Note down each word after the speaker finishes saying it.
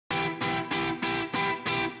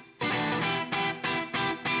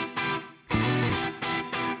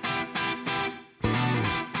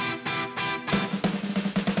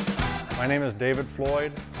My name is David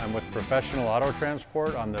Floyd. I'm with Professional Auto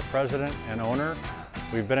Transport. I'm the president and owner.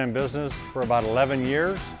 We've been in business for about 11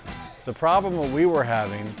 years. The problem that we were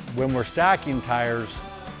having when we're stacking tires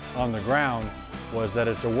on the ground was that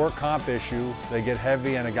it's a work comp issue. They get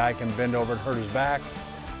heavy and a guy can bend over and hurt his back.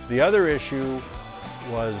 The other issue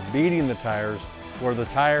was beating the tires, where the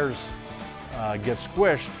tires get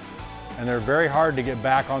squished and they're very hard to get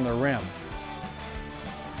back on the rim.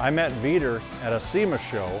 I met Vidir at a SEMA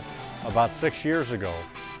show about 6 years ago.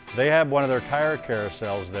 They had one of their tire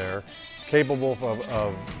carousels there capable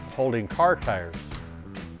of holding car tires.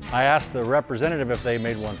 I asked the representative if they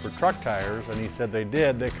made one for truck tires, and he said they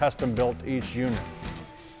did. They custom built each unit.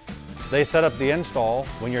 They set up the install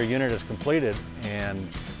when your unit is completed, and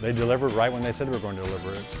they delivered right when they said they were going to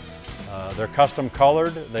deliver it. They're custom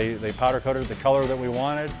colored. They powder coated the color that we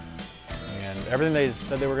wanted, and everything they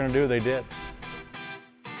said they were going to do, they did.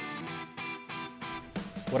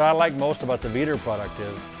 What I like most about the Vidir product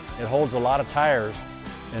is it holds a lot of tires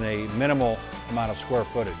in a minimal amount of square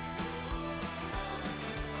footage.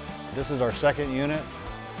 This is our second unit.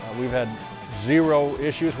 We've had 0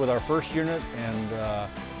 issues with our first unit, and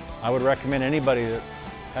I would recommend anybody that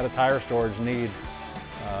had a tire storage need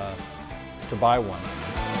to buy one.